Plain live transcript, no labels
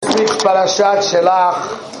week's Parashat Shelach,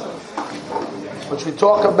 which we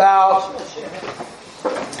talk about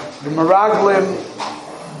the Meraglim,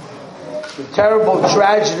 the terrible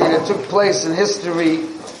tragedy that took place in history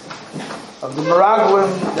of the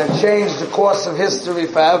Meraglim that changed the course of history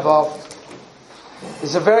forever,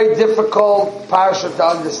 is a very difficult parasha to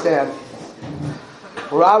understand.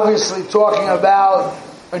 We're obviously talking about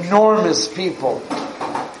enormous people.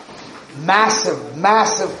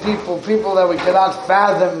 Massive people that we cannot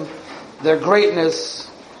fathom their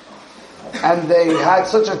greatness, and they had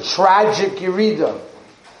such a tragic Yerida.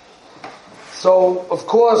 So, of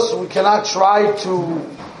course, we cannot try to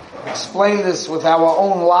explain this with our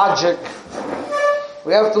own logic.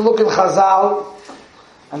 We have to look at Chazal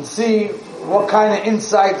and see what kind of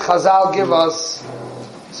insight Chazal give us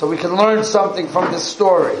so we can learn something from this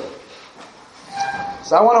story.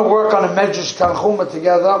 So I want to work on a Medrash Tanchuma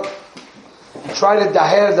together, try to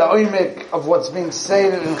daher the oimik of what's being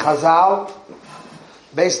said in Chazal,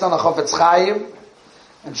 based on a Chofetz Chaim,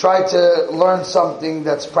 and try to learn something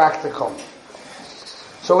that's practical.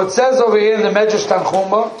 So it says over here in the Medrash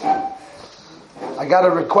Tanchuma, I got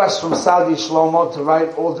a request from Sadi Shlomo to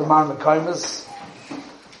write all the Mar Mekaymas.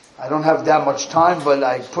 I don't have that much time, but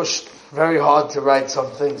I pushed very hard to write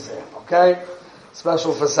some things there, okay?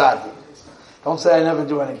 Special for Sadi. Don't say I never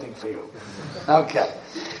do anything for you. Okay.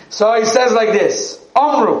 So he says like this: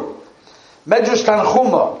 Omru, Medrash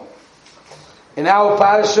Tanchuma, in our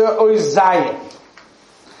parasha Oy Zayin,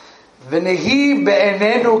 V'nehi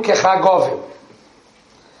be'enenu kechagovim.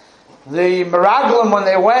 The Meraglim, when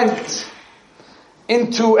they went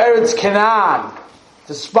into Eretz Canaan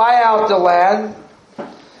to spy out the land,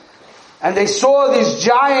 and they saw these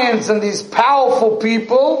giants and these powerful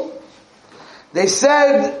people, they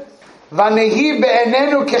said, Vanehi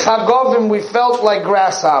be'enenu kechagovim, we felt like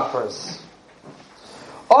grasshoppers.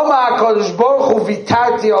 Oma HaKadosh Baruch Hu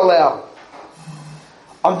vitarti oleh.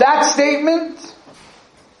 On that statement,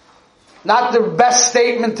 not the best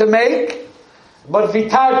statement to make, but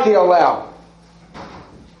vitarti oleh.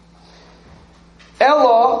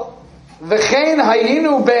 Elo v'chein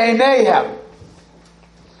hayinu be'eneihem.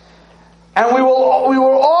 And we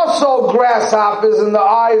were also grasshoppers in the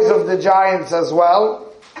eyes of the giants as well.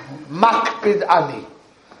 Makpid ani.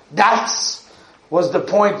 That was the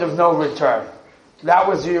point of no return. That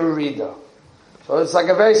was your Yerida. So it's like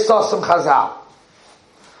a very sosum chazal.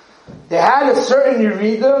 They had a certain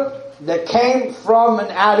Yerida that came from an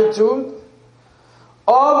attitude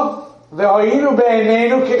of ve'hoyinu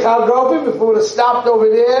be'enenu kechalgovim. If we would have stopped over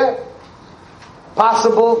there,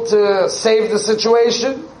 possible to save the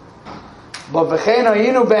situation. But v'chein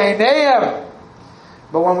hoyinu be'eneihem.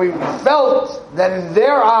 But when we felt that in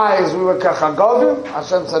their eyes we were kachagovim,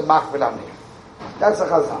 Hashem said, Makbid ani. That's a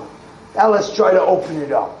chazal. Now let's try to open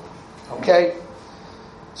it up. Okay?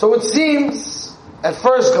 So it seems, at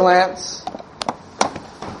first glance,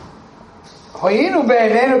 hoyinu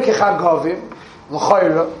be'enenu kachagovim,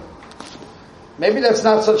 l'chayra. Maybe that's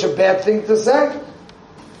not such a bad thing to say.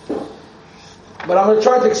 But I'm going to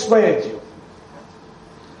try to explain it to you.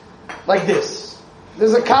 Like this.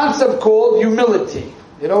 There's a concept called humility.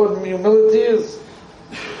 You know what humility is?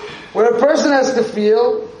 Where a person has to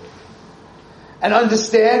feel and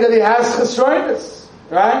understand that he has chesroinus,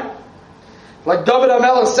 right? Like David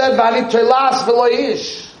HaMelech said, "V'ani toilas v'lo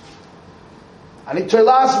ish." Ani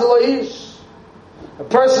toilas v'lo ish. A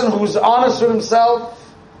person who's honest with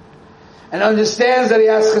himself and understands that he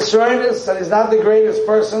has chesroinus, that he's not the greatest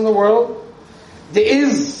person in the world. There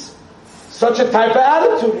is such a type of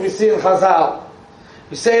attitude we see in Chazal.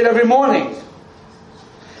 We say it every morning.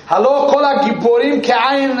 Halo kol hagiborim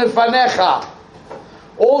ke'ayin lefanecha.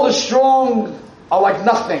 All the strong are like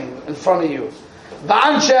nothing in front of you.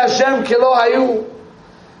 V'anshe Hashem kelo hayu.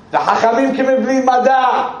 The hachamim k'mebli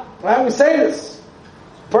mada. Right? We say this.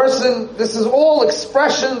 Person, this is all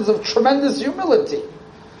expressions of tremendous humility.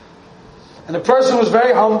 And the person who's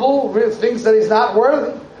very humble really thinks that he's not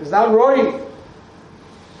worthy. He's not roy.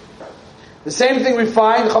 The same thing we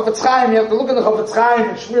find in Chofetz Chaim. You have to look at the Chofetz Chaim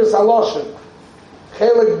in Shmiras Haloshin,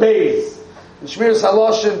 Chelik Beis, in Shmiras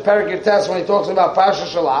Haloshin, Perek Yutes, when he talks about Parashat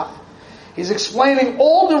Shelach, he's explaining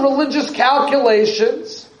all the religious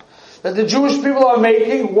calculations that the Jewish people are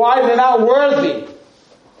making, why they're not worthy.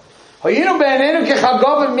 Hoyinu be'enenu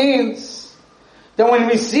kechagovim means that when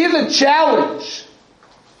we see the challenge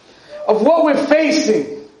of what we're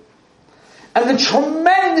facing, and the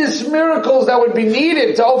tremendous miracles that would be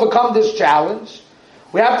needed to overcome this challenge,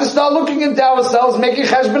 we have to start looking into ourselves, making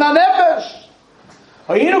cheshbon hanefesh.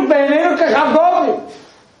 Hoyinu be'enenu kechagovim.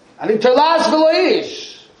 Ani tolas v'lo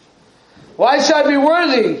ish. Why should I be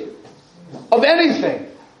worthy of anything?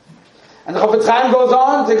 And the Chofetz Chaim goes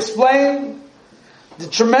on to explain the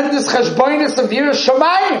tremendous cheshbonis of Yiras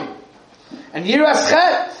Shamayim and Yiras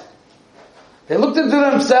Chet. They looked into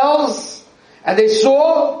themselves and they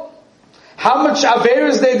saw how much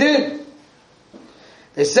averas they did.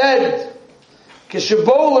 They said, "Kishbo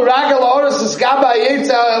l'ragal ha'oros esgaba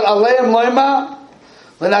yetza aleim loima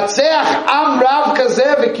l'natzeach am rav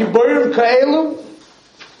kazeh v'kiborim kaelu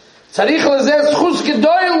tzarich lezeh zchus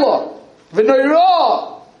gedoy lo v'noiro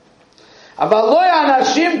aval lo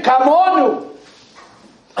anashim kamonu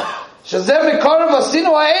shezeh v'korov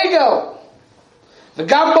asinu ha'egel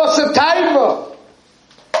v'gam boseh taiva."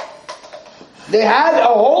 They had a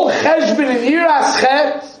whole cheshbon in Yiras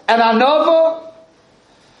Chet and Anova,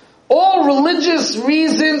 all religious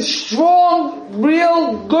reasons, strong,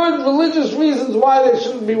 real, good religious reasons why they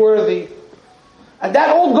shouldn't be worthy. And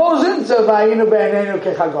that all goes into Vayinu Be'eneinu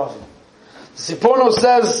Kechagavim. Siporno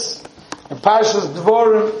says in Parashat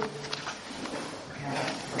Dvorim,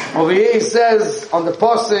 over here he says on the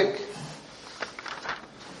Pasuk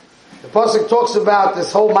talks about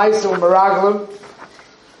this whole Maisa with Meraglim.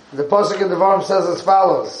 The Pasuk in the Dvorim says as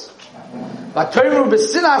follows: "V'toimu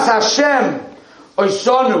b'sinas Hashem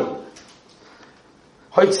oisonu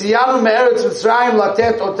hoitziyanu me'eretz Mitzrayim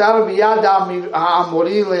latet otanu b'yad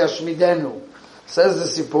ha'amori le'yashmidenu."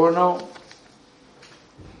 Says the Siporno,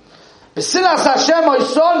 "B'sinas Hashem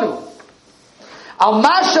oisonu al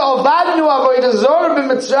masha ovadnu avodah zorah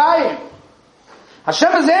b'Mitzrayim."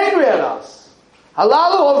 Hashem is angry at us.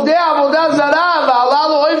 Halalu ovdei avodah zarah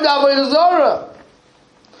v'halalu ovdei avodah zorah.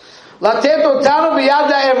 לתת אותנו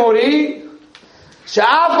ביד האמורי,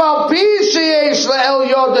 שאף על פי שיש לאל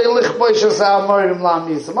יודי לכבוש את האמורים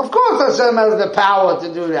לעמיסם. Of course Hashem has the power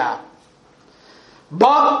to do that.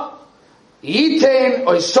 But, yitain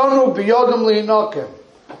oisonu biyodum li'inokem.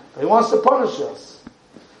 He wants to punish us.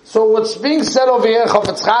 So what's being said over here,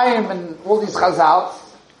 Chofetz Chaim and all these Chazals,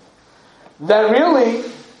 that really,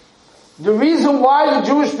 the reason why the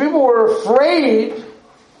Jewish people were afraid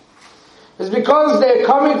is because they're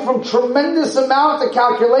coming from tremendous amount of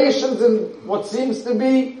calculations and what seems to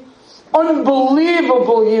be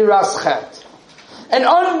unbelievable Yiras Chet, an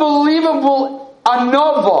unbelievable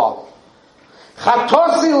Anova.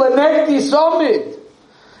 Chatosi lenegdi somid.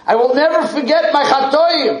 I will never forget my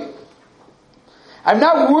chatoim. I'm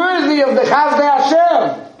not worthy of the Chazdei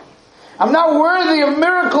Hashem. I'm not worthy of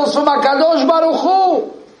miracles from HaKadosh Baruch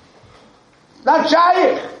Hu. Not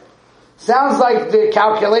shaykh. Sounds like the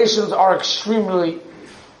calculations are extremely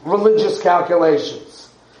religious calculations,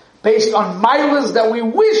 based on milas that we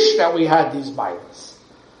wish that we had these milas.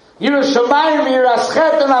 Yiras Shamayim, Yiras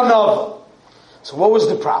Chet, and Anova. So what was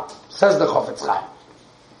the problem? Says the Chofetz Chaim.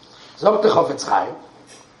 Zok the Chofetz Chaim.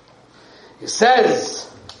 He says,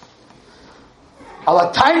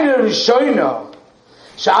 Ala Taina Rishoino,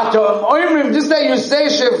 Sha'ato Oimrim, this day you say,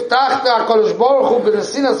 Sheftachta HaKadosh Baruch Hu,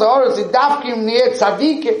 B'nesinas HaOretz, Idavkim Niyeh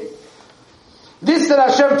Tzadikim. This that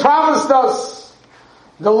Hashem promised us,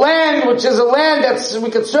 the land, which is a land that we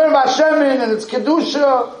can serve Hashem in, and it's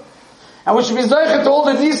Kedusha, and we should be zeichet to all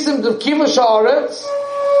the nisim of Kimush HaOretz,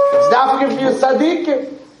 it's dafkim for your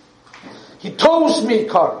tzadikim. He told me,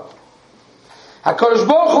 Kar. HaKadosh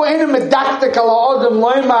Baruch Hu einu medaktek al ha'odem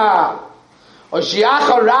loima, o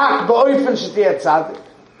shiacha rak ba'oifen shetiyeh tzadik.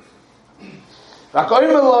 Rak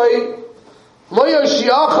oime loi, lo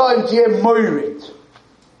yoshiacha and tiyeh moirid.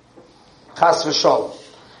 Chas v'sholom.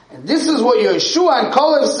 And this is what Yeshua and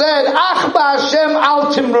Kalev said, Ach ba'Hashem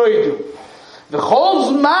al timroidu. V'chol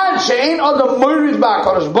zman she'ein odom moirid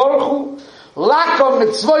ba'HaKadosh Baruch Hu, lakom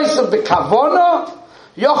mitzvois of the kavona,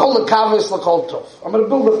 yochol l'kavis l'kol tov. I'm going to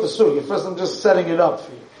build up the sugya. First I'm just setting it up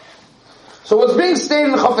for you. So what's being stated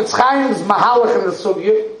in the Chofetz Chaim's mahalach in the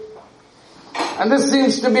sugya, and this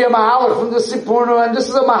seems to be a mahalach from the Sipurno, and this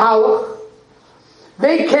is a mahalach.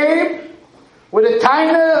 They came with a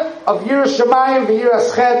taina of Yiras Shamayim,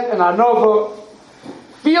 Yiras Chet, and Anova,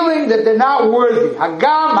 feeling that they're not worthy.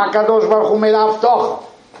 Hagam, HaKadosh Baruch Hu made avtocha.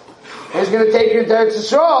 He's going to take you to Eretz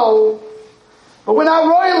Yisrael, but we're not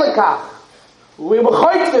royal lekach. We were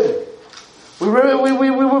choitim.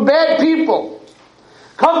 We were bad people.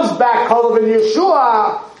 Comes back Kalev and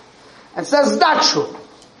Yeshua and says, it's not true.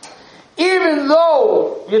 Even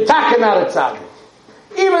though you're taken out of tzaddik,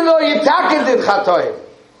 even though you're taken did chatoim,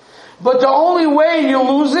 but the only way you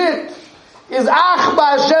lose it is ach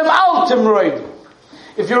ba'Hashem al timroid.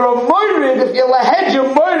 If you're a moirid, if you're lahed, you're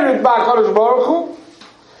moirid ba'HaKadosh Baruch Hu,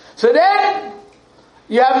 so then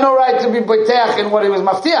you have no right to be boiteach in what he was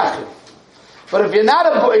maftiach. But if you're not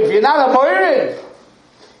a moirid,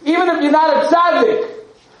 even if you're not a tzaddik,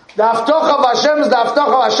 the haftocha of Hashem is the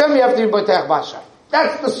haftocha of Hashem, you have to be boiteach b'Hashem.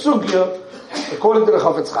 That's the sugya according to the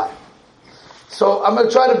Chofetz Chaim. So I'm going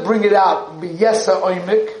to try to bring it out, be Yesa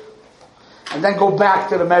Oimik, and then go back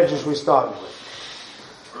to the measures we started with.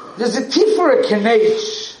 There's a Tiferet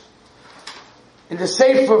Kenech in the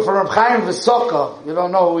Sefer for Reb Chaim V'Soka. You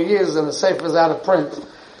don't know who he is, and the Sefer is out of print.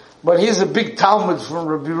 But he's a big Talmud from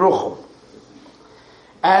Rabbi Yerucham.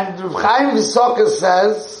 And Reb Chaim V'Soka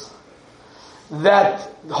says that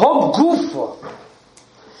Hog Gufa,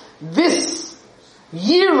 this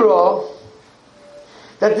Yira,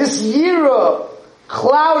 that this Yira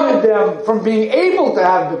clouded them from being able to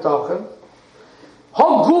have B'tachin.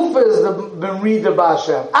 Hog Gufa is the Benrida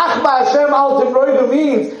B'Hashem. Ach B'Hashem Al Timroidu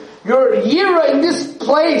means your Yira in this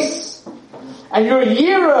place, and your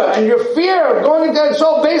Yira and your fear going into that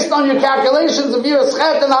soul based on your calculations of Yira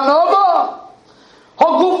Schet and Hanova.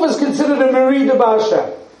 Hog Gufa is considered a Benrida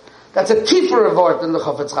B'Hashem. That's a Tiferet Vort in the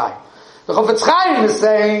Chofetz Chaim. The Chofetz Chaim is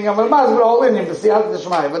saying, but the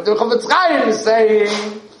Chofetz Chaim is saying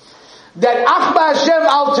that Ach B'Hashem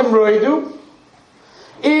Al Timroidu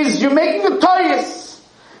is you're making a toyus.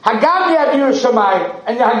 Hagam you have Yerushalayim,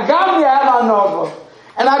 and Hagam you have Hanova,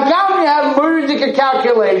 and Hagam you have Muridic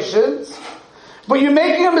calculations, but you're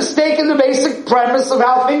making a mistake in the basic premise of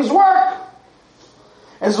how things work.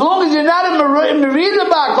 As long as you're not in Merida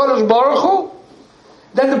Ba'Kodesh Baruch Hu,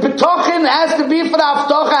 then the B'tochin has to be for the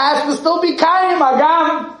Haftocha, has to still be Kayim,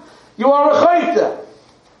 Hagam, you are a Choyta.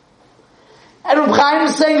 And Reb Chaim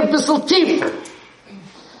is saying a Bissel Tif.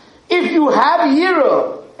 If you have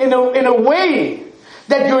Yira in a way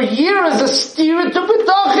that your Yira is a steer to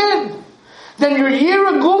B'tochin, then your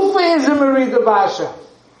Yira Gufa is a Merida B'Hashem.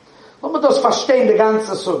 Let me just verstehen the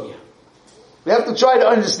ganze Sugya. We have to try to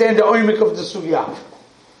understand the oimik of the Sugya.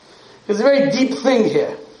 There's a very deep thing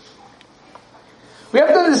here. We have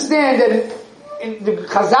to understand that in the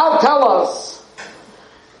Chazal tell us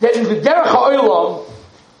that in the Derech HaOlam,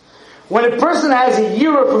 when a person has a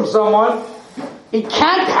Yira from someone, he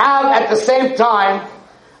can't have at the same time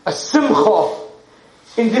a Simcha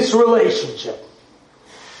in this relationship.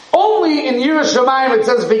 Only in Yira Shamayim it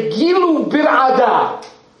says Vegilu Bir'ada,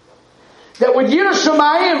 that with Yira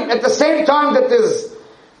Shamayim at the same time that there's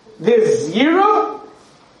Yira,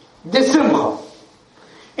 there's Simcha.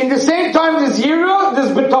 In the same time there's Yira, there's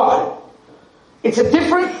B'tachin. It's a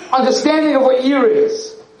different understanding of what Yira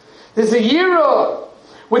is. There's a Yira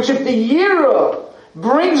which if the Yira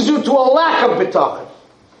brings you to a lack of B'tachin,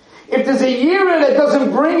 if there's a Yira that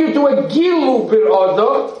doesn't bring you to a Gilu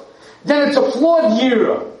Bir'ada, then it's a flawed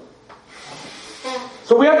Yira.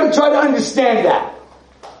 So we have to try to understand that.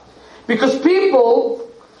 Because people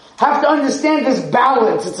have to understand this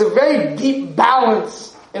balance. It's a very deep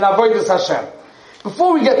balance in Avodas Hashem.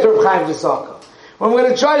 Before we get to Reb Chaim V'Soka, when we're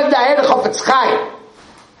going to try to daher the Chofetz Chaim,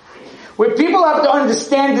 where people have to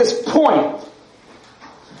understand this point,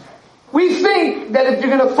 we think that if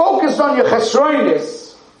you're going to focus on your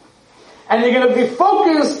chesronis, and you're going to be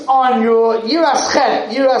focused on your yiras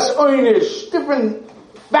chet, yiras oynish, different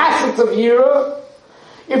facets of yira,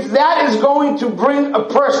 if that is going to bring a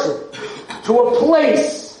person to a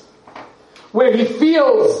place where he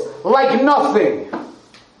feels like nothing,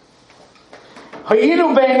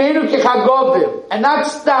 and not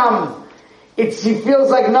stam, he feels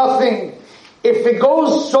like nothing, if it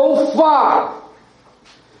goes so far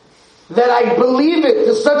that I believe it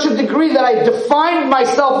to such a degree that I define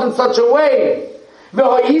myself in such a way,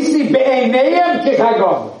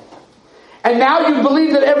 and now you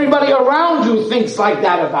believe that everybody around you thinks like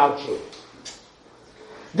that about you.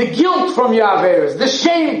 The guilt from your averes, the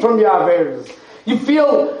shame from your averes. You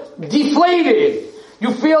feel deflated.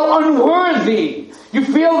 You feel unworthy. You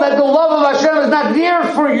feel that the love of Hashem is not there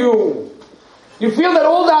for you. You feel that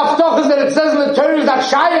all the haftachas that it says in the Torah is not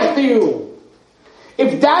shaykh to you.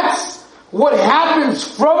 If that's what happens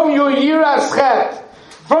from your yiras chet,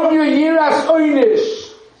 from your yiras oynish,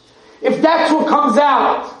 if that's what comes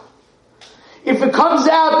out, if it comes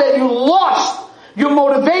out that you lost your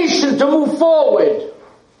motivation to move forward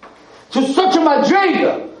to such a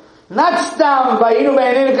madrega, not stam by even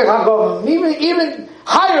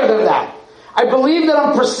higher than that. I believe that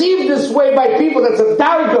I'm perceived this way by people. That's a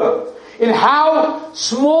darga in how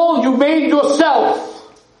small you made yourself.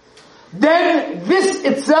 Then this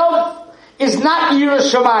itself is not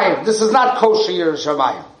Yiras Shamayim. This is not kosher Yiras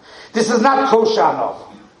Shamayim. This is not kosher Hanov.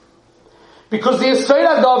 Because the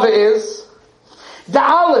Yisrael Adava is the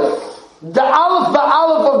Aleph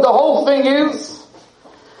of the whole thing is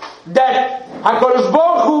that HaKadosh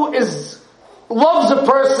Baruch Hu loves a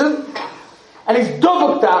person and he's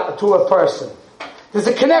dovukta to a person. There's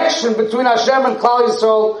a connection between Hashem and Klal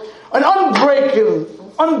Yisrael, an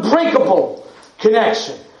unbreakable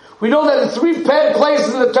connection. We know that in 3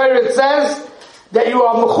 places in the Torah it says that you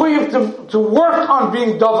are mechuyev to work on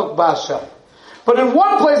being dovek b'Hashem. But in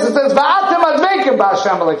one place it says, va'atem adveikim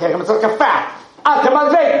b'Hashem alekechem. It's like a fact. Atem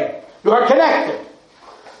adveikim. You are connected.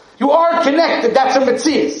 You are connected. That's a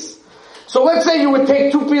metzias. So let's say you would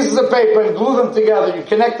take two pieces of paper and glue them together. You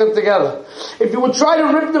connect them together. If you would try to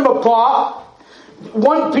rip them apart,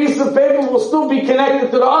 one piece of paper will still be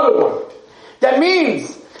connected to the other one. That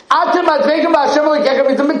means, atem adveikim b'Hashem alekechem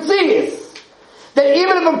is a metzias. That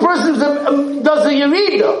even if a person does a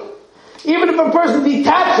yerida, even if a person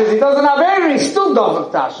detaches, he doesn't have air, he's still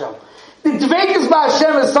dovek to Hashem. The dveikus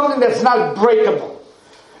b'Hashem is something that's not breakable.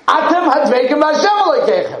 Atem hadveikim b'Hashem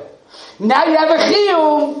alekechem. Now you have a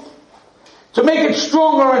chiyuv to make it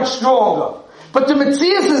stronger and stronger. But the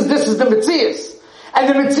metzias is, this is the metzias. And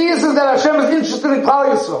the metzias is that Hashem is interested in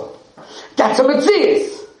Klal Yisrael. That's a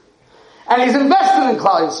metzias. And He's invested in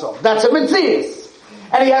Klal Yisrael. That's a metzias.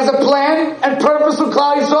 And He has a plan and purpose for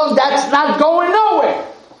Klal Yisrael. That's not going nowhere.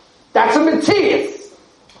 That's a metzias.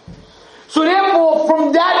 So therefore,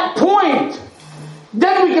 from that point,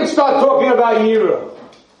 then we can start talking about Yira.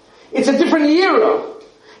 It's a different Yira.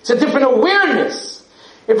 It's a different awareness.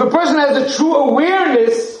 If a person has a true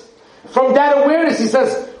awareness, from that awareness he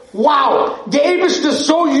says, wow, the Eibush is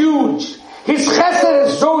so huge. His chesed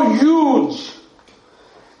is so huge.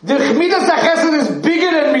 The Midas HaChesed is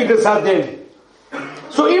bigger than Midas HaDin.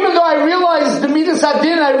 So even though I realize the Midas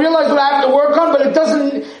HaDin, I realize what I have to work on, but it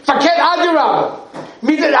doesn't, Faket Adirab.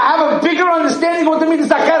 I have a bigger understanding of what the Midas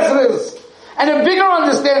HaChesed is. And a bigger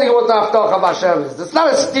understanding of what the Haftarah of Hashem is. It's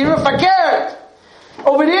not a stira, Faket.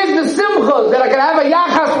 Over there is the Simcha, that I can have a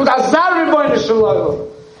Yachas with Azar Rebbeinu Shalom.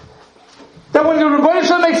 That when the Rebbeinu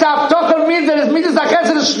Shalom makes a Haftarah, means that his Midas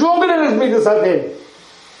HaChesed is stronger than his Midas HaDin.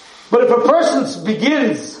 But if a person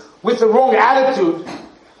begins with the wrong attitude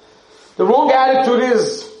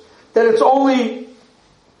is that it's only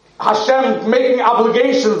Hashem making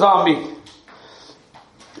obligations on me.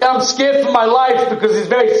 And I'm scared for my life because He's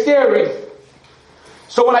very scary.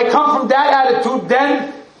 So when I come from that attitude,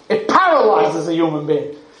 then it paralyzes a human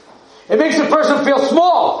being. It makes a person feel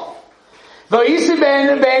small.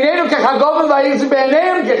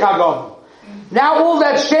 Now all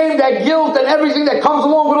that shame, that guilt, and everything that comes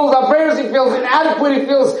along with all that prayers, he feels inadequate, he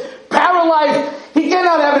feels paralyzed. He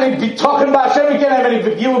cannot have any be talking about Hashem, he can't have any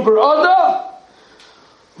begilu b'roda.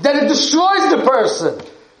 Then it destroys the person.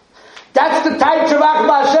 That's the type of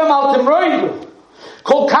Akba Hashem al Timroidu.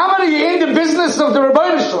 Kol kama you're in the business of the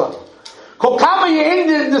Rebbeinu Shalom. Kol kama you're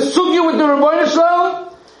in the sugya with the Rebbeinu Shalom.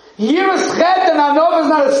 Yiras chet and anov is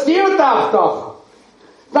not a steer ta'aftocha.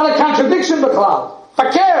 It's not a contradiction b'klal.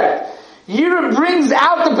 Fakir. Yira brings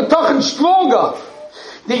out the betochen stronger.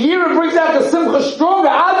 The Yira brings out the simcha stronger.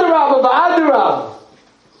 Adarab ba'adarab.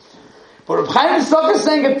 But Reb Chaim Yitzchak is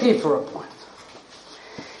saying a deeper point.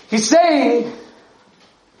 He's saying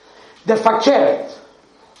that fakeret,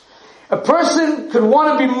 a person could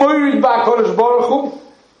want to be moirid ba'kodesh baruch Hu,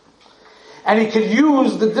 and he could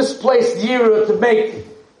use the displaced Yira to make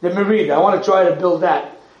the merida. I want to try to build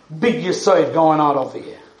that big yesod going on over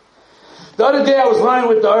here. The other day I was learning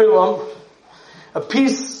with the Olam a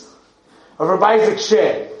piece of Rabbi Isaac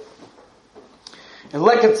Sher in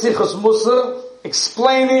Leket Sichos Musa,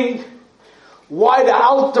 explaining why the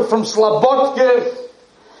Alter from Slabodka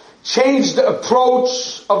changed the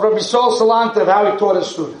approach of Rabbi Sol Salanta of how he taught his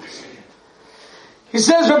students. He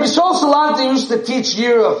says Rabbi Sol Salanta used to teach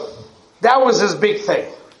Yira. That was his big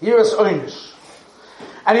thing. Yira's Oynish.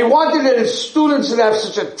 And he wanted that his students should have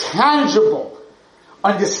such a tangible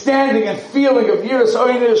understanding and feeling of Yira's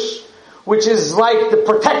Oynish, which is like the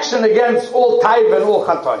protection against all taiva and all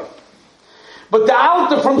chatay. But the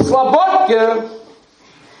Alter from Slabodka,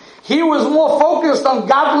 he was more focused on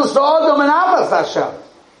godless Adam and Avas Hashem.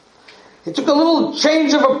 He took a little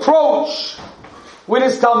change of approach with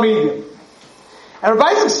his Talmidim. And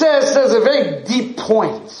Rabbi Isaac says a very deep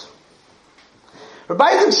point. Rabbi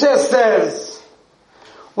Isaac says,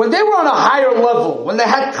 when they were on a higher level, when they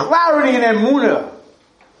had clarity in emunah,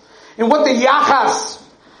 in what the yachas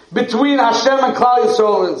between Hashem and Klal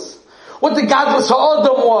Yisrael is, what the godless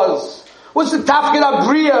Adam was, what's the tafkid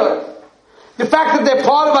abriya, the fact that they're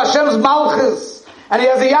part of Hashem's malchus, and he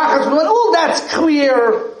has a yachas, when all that's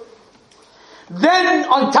clear, then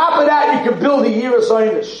on top of that you can build a Yiras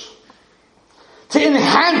Oynish to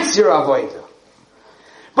enhance your avodah.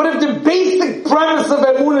 But if the basic premise of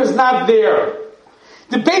emunah is not there,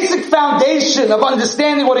 the basic foundation of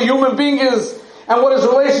understanding what a human being is and what his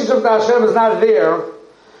relationship to Hashem is not there,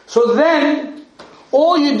 so then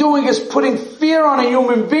all you're doing is putting fear on a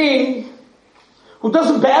human being who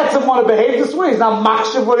doesn't want to behave this way. He's not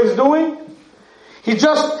makshav what he's doing.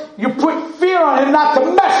 You put fear on him not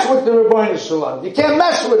to mess with the Rebbeinu Shalom. You can't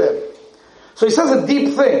mess with him. So he says a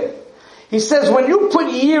deep thing. He says, when you put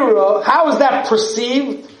yira, how is that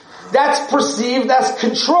perceived? That's perceived as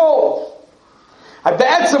control. I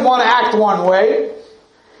be'etzim want to act one way.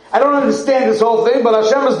 I don't understand this whole thing, but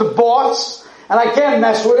Hashem is the boss, and I can't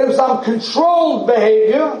mess with him, so I'm controlled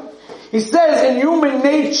behavior. He says in human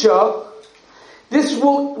nature, this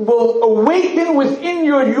will awaken within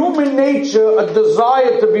your human nature a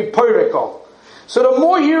desire to be political. So the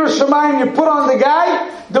more Yirah Shamayim you put on the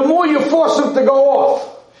guy, the more you force him to go off.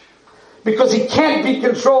 Because he can't be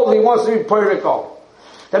controlled, he wants to be political.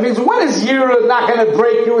 That means when is Yirah not going to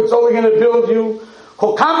break you, it's only going to build you?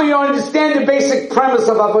 Kokama, you understand the basic premise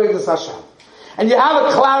of Avodas Hashem. And you have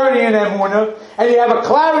a clarity in Emunah, and you have a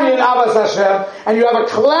clarity in Avas Hashem, and you have a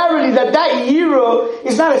clarity that Yirah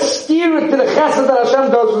is not a steer to the chesed that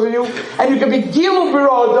Hashem does for you, and you can be Gilu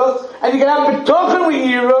Biroda, and you can have B'tochen with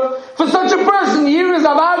Yirah. For such a person, Yirah is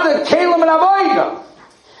Avada, Kalim, and Avodah.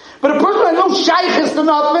 But a person has no shaykhis to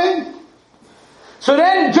nothing. So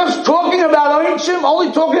then, just talking about Oinshim,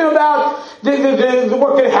 only talking about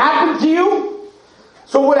what can happen to you.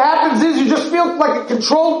 So what happens is you just feel like a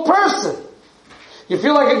controlled person. You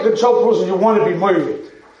feel like a controlled person, you want to be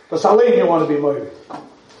moirid. Because Halim, you want to be moirid.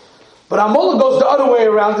 But Amola goes the other way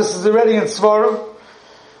around, this is already in Svarim,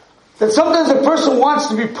 that sometimes a person wants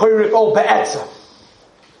to be Purik ol Be'etzem.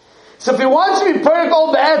 So if he wants to be Purik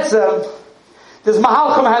ol Be'etzem, there's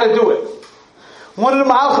Mahalchim how to do it. One of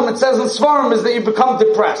the Mahalchim it says in Svarim is that you become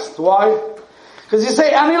depressed. Why? Because you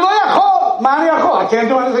say, Ani lo yachol, ma'ani yachol, I can't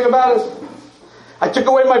do anything about it. I took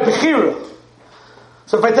away my Bechira.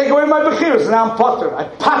 So if I take away my Bechira, so now I'm potter. I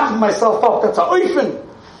packed myself up. That's a oifen.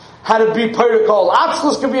 How to be Perikol.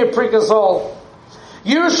 Atzlus can be a Prikasol.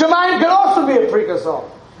 Yirah Shamayim can also be a Prikasol.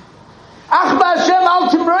 Ach ba'Hashem al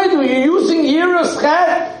timroidu. You're using Yirah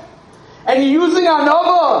Schet, and you're using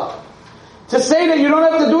Anova to say that you don't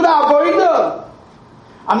have to do the Avodah.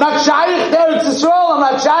 I'm not Shaykh to Eretz Yisrael. I'm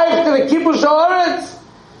not Shaykh to the Kibush Haaretz.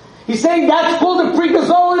 He's saying that's called a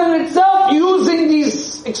Prikasol in itself. Using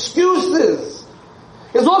these excuses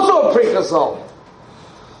is also a Prikasol.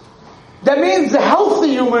 That means a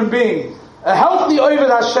healthy human being, a healthy Oved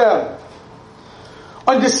Hashem,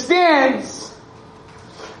 understands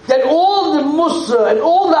that all the Musa and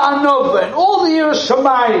all the Anova and all the Yirah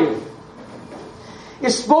Shamayim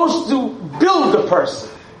is supposed to build a person,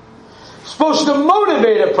 supposed to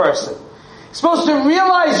motivate a person, supposed to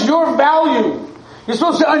realize your value. You're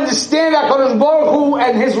supposed to understand HaKadosh Baruch Hu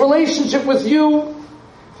and His relationship with you,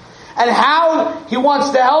 and how He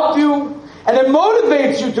wants to help you, and it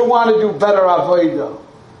motivates you to want to do better avodah.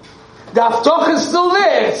 The Haftoch is still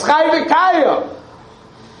there, it's Chai V'Kaya.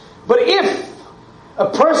 But if a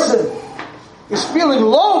person is feeling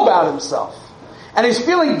low about himself, and he's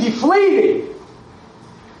feeling deflated,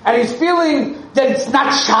 and he's feeling that it's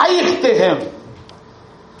not shaykh to him,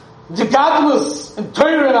 the godless and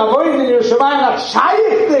Torah and Avodah and Yerushalayim not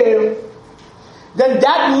shaykh to him, then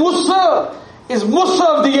that Musa is Musa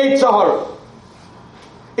of the Yetzer Hara.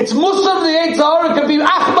 It's Musa of the Yetzer Hara can be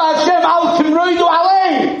Ach ba'Hashem al kimroidu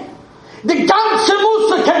alei. The ganze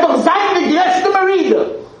Musa can doch sein the größte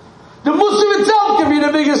Merida. The Musa itself can be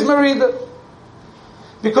the biggest Merida.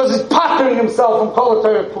 Because it's pottering himself from Kol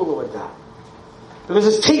Torah Kula with that. Because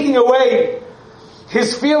it's taking away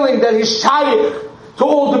his feeling that he's shaykh to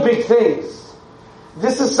all the big things.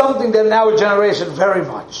 This is something that in our generation very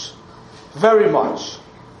much. You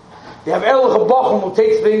have Erlich HaBachim who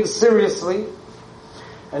takes things seriously,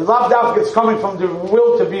 and Lav Dafka it's coming from the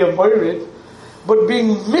will to be a moirid, but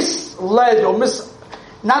being misled or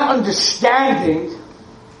not understanding,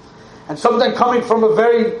 and something coming from a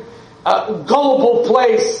very gullible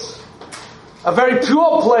place, a very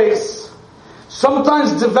pure place,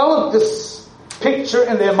 sometimes develop this picture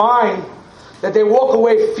in their mind that they walk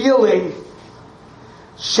away feeling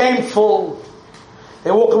shameful.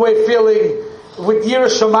 They walk away feeling with Yirah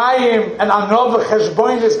Shamayim and Anova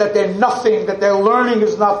Cheshbonis that they're nothing, that their learning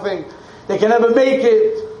is nothing, they can never make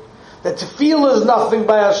it, that tefillah is nothing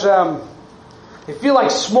by Hashem. They feel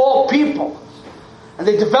like small people. And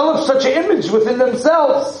they develop such an image within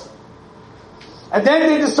themselves. And then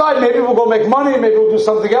they decide, maybe we'll go make money, maybe we'll do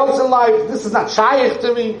something else in life. This is not shaykh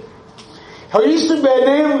to me. And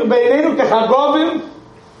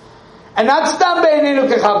not stam be'enenu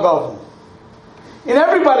kechavgovim. In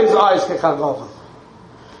everybody's eyes kechavgovim.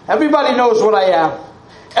 Everybody knows what I am.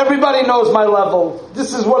 Everybody knows my level.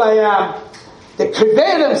 This is what I am. They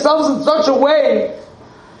convey themselves in such a way,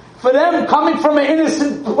 for them coming from an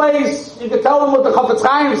innocent place, you can tell them what the Chafetz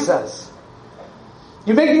Chaim says.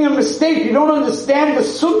 You're making a mistake. You don't understand the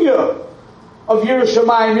sugya of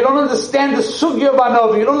Yerushalayim. You don't understand the sugya of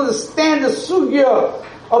Anov. You don't understand the sugya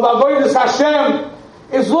of Avodas Hashem.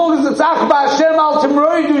 As long as it's Achba Hashem al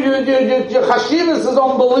Timroidu, your chashivas is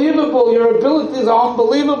unbelievable. Your abilities are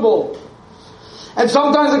unbelievable. And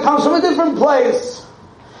sometimes it comes from a different place.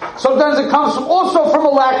 Sometimes it comes also from a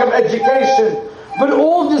lack of education. But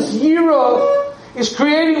all this yira is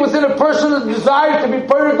creating within a person a desire to be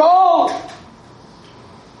perfect. Oh!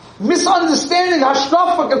 Misunderstanding,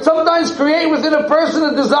 hashkafa, can sometimes create within a person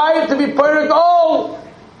a desire to be perfect. Oh!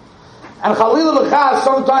 And Chalil al-Chaz,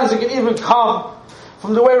 sometimes it can even come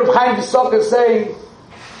from the way Reb Chaim Yisrael is saying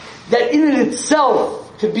that in it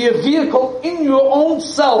itself could be a vehicle in your own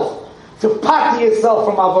self to pati yourself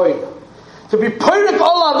from avodah. To be perfect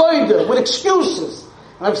all avodah with excuses.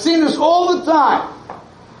 And I've seen this all the time.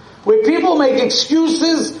 Where people make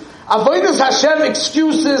excuses, avodas Hashem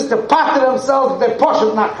excuses to pati themselves, they're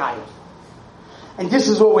poshet not chayav. And this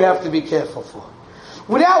is what we have to be careful for.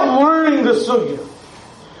 Without learning the sugya,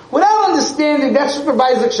 without understanding, that's what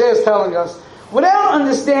Rabbi Isaac Shea is telling us, without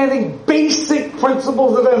understanding basic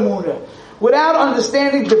principles of emunah, without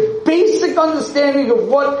understanding the basic understanding of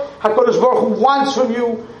what HaKadosh Baruch Hu wants from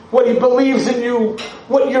you, what He believes in you,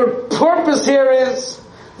 what your purpose here is,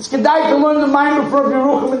 it's kedai to learn the mind of Rabbi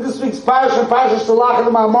Yerucham in this week's Parashat Shelach and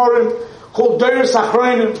the Ma'amorim called Deiros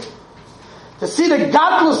Achronim, to see the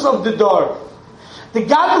godless of the door, the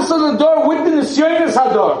godless of the door with the Nisyonis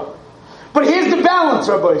Hador. But here's the balance,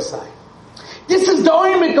 Rabbi Yisai. This is the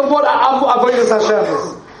oimik of what Avodas Hashem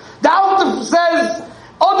is. The Alter says,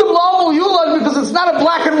 Odom L'Omul Yulad, because it's not a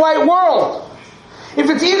black and white world. If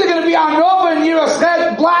it's either going to be Anova and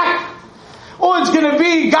Yiraschet, black, or it's going to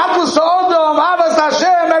be Godless Odom, Avas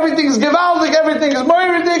Hashem, everything's Gevaldik, everything is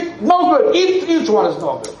Moiridik, no good. Each one is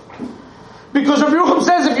no good. Because Rabbi Yerucham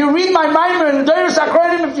says, if you read my Maimer and Deiros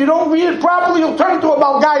Achronim, if you don't read it properly, you'll turn into a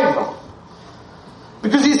Balgaiva.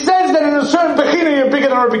 Because he says that in a certain Bechina you're bigger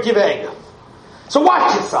than Rabbi Kiva. So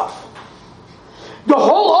watch yourself. The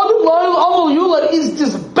whole Odom L'Omul Yulad is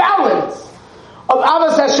this balance of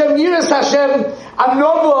Avas Hashem, Yiras Hashem,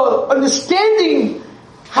 Anova, understanding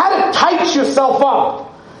how to tight yourself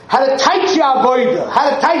up, how to tight your avodah, how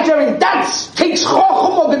to tight everything. That takes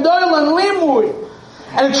chokhmah, gedolah, and limud,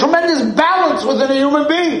 and a tremendous balance within a human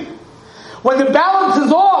being. When the balance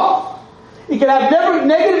is off, it can have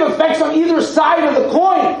negative effects on either side of the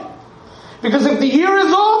coin. Because if the ear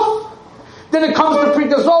is off, then it comes to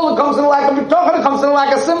pritazol, it comes to the lack of bitochen, it comes to the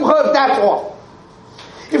lack of simcha, if that's off.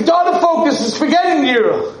 If the other focus is forgetting the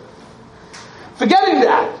ear, forgetting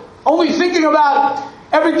that, only thinking about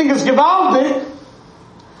everything is givaldik,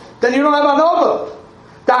 then you don't have anova.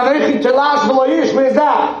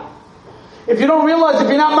 If you don't realize, if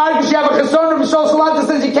you're not married because you have a concern, Rabbi Shol Salanta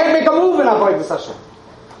says you can't make a move in Avodas Hashem.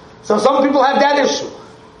 So some people have that issue.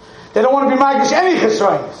 They don't want to be married because any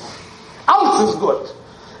chesronis. Else is good.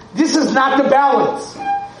 This is not the balance.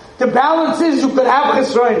 The balance is you could have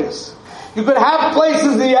chesronis. You could have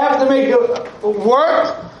places that you have to make it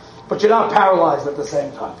work, but you're not paralyzed at the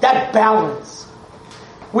same time. That balance.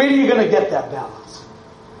 Where are you going to get that balance?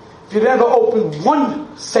 If you never open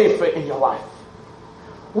one sefer in your life,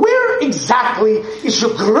 where exactly is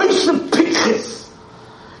your grace and pictures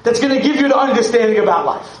that's going to give you the understanding about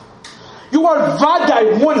life? You are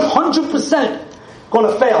vadai 100%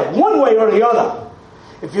 going to fail one way or the other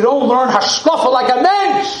if you don't learn hashkafa like a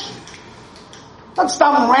mensch. Not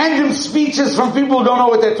some random speeches from people who don't know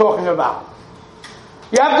what they're talking about.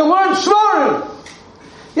 You have to learn shvarim.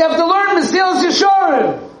 You have to learn Mesilas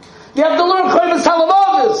Yesharim. You have to learn Chayvus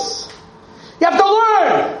Halavavis. You have to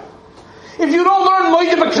learn. If you don't learn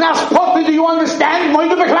Moide B'Knas Potter, do you understand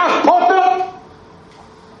Moide B'Knas Potter?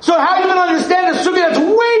 So how are you going to understand a sugya that's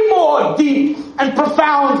way more deep and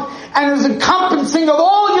profound and is encompassing of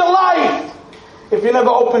all your life if you never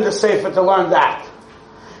opened a sefer to learn that?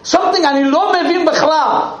 Something ani lo mevin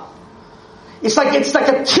b'chlal. It's like a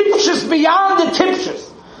tipshus beyond the tipshus.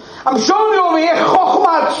 I'm showing you over here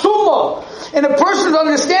chokhmah atzuma in a person's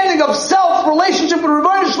understanding of self, relationship with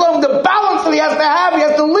Rebbeinu Shalom, the balance that he has to have. He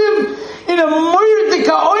has to live in a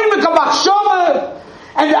murdika oimika bachshava.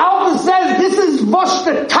 And the Alpha says this is vosh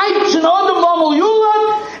the types in Odom L'Omul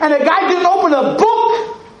Yulad, and a guy didn't open a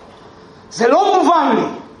book. Ze lo muvan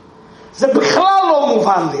li. Ze b'chlal lo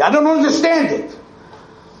muvan li. I don't understand it.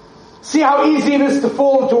 See how easy it is to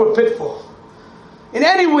fall into a pitfall. In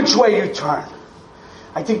any which way you turn.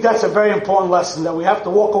 I think that's a very important lesson that we have to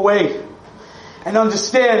walk away and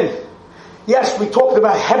understand. Yes, we talked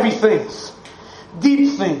about heavy things,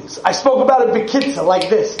 deep things. I spoke about it b'kitza, like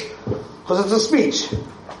this, because it's a speech.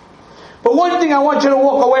 But one thing I want you to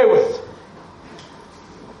walk away with.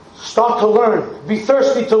 Start to learn. Be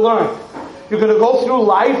thirsty to learn. You're going to go through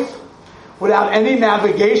life without any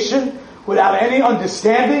navigation, without any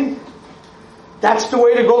understanding. That's the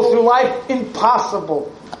way to go through life?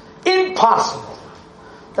 Impossible. Impossible.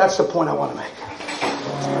 That's the point I want to make.